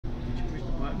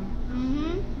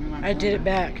I did it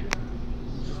back.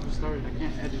 Started. I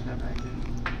can't edit that back in.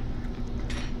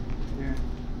 Here.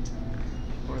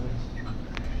 For this.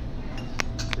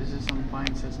 This is some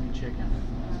fine sesame chicken.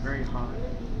 It's very hot.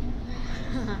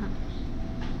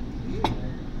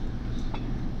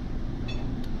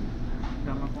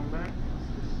 Got my phone back?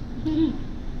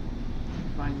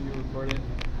 Fine, you record it.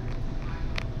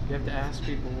 You have to ask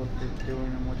people what they're doing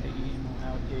and what they eat and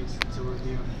how it tastes. It's a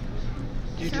review.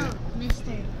 You So, do.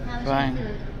 mister, how's Fine. your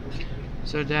food?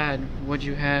 So, Dad, what'd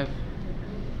you have?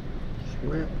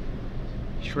 Shrimp.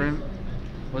 Shrimp?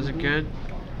 Was it good?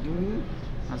 Mm-hmm.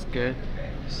 That's good.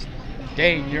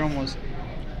 Dang, you're almost.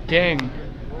 Dang.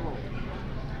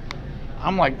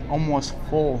 I'm like almost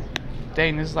full.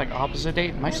 Dang, this is like opposite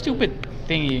date. My stupid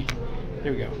thingy.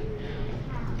 Here we go.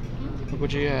 Look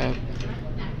what you have.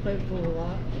 Played full a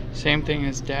lot. Same thing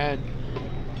as Dad.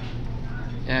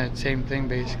 Yeah, same thing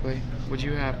basically. What'd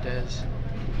you have, Des?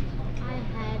 I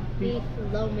had beef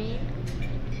lo mein.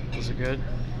 Was it good?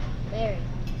 Very,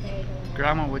 very good.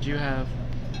 Grandma, what'd you have?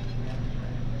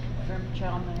 Shrimp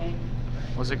chow mein.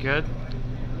 Was it good?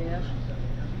 Yes.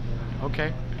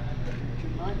 Okay. Too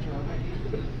much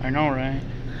of it. I know, right?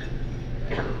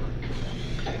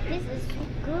 This is so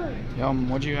good. Yum.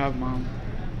 What'd you have, Mom?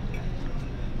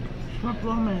 Shrimp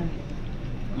lo mein.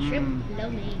 Shrimp lo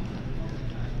mein.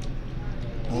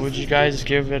 What would you guys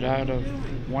give it out of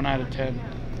 1 out of 10?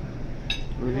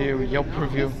 Review, Yelp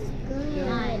review. This is good.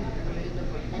 9.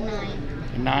 A 9.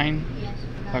 A 9? Yes.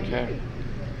 9. Okay.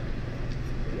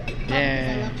 Because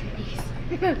Yeah. I love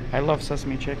turkeys. I love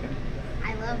sesame chicken.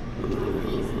 I love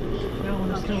turkeys. That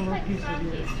one's still a piece of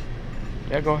yours.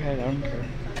 Yeah, go ahead. I don't care.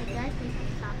 Exactly.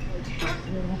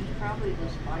 Probably the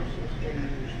spiciest thing.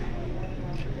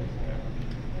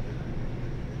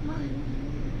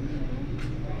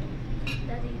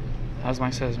 Daddy. How's my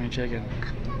sesame chicken?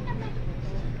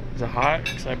 Is it hot?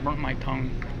 Because I burnt my tongue.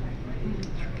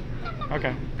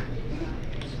 Okay.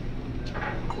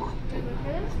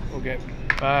 Okay.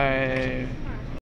 Bye.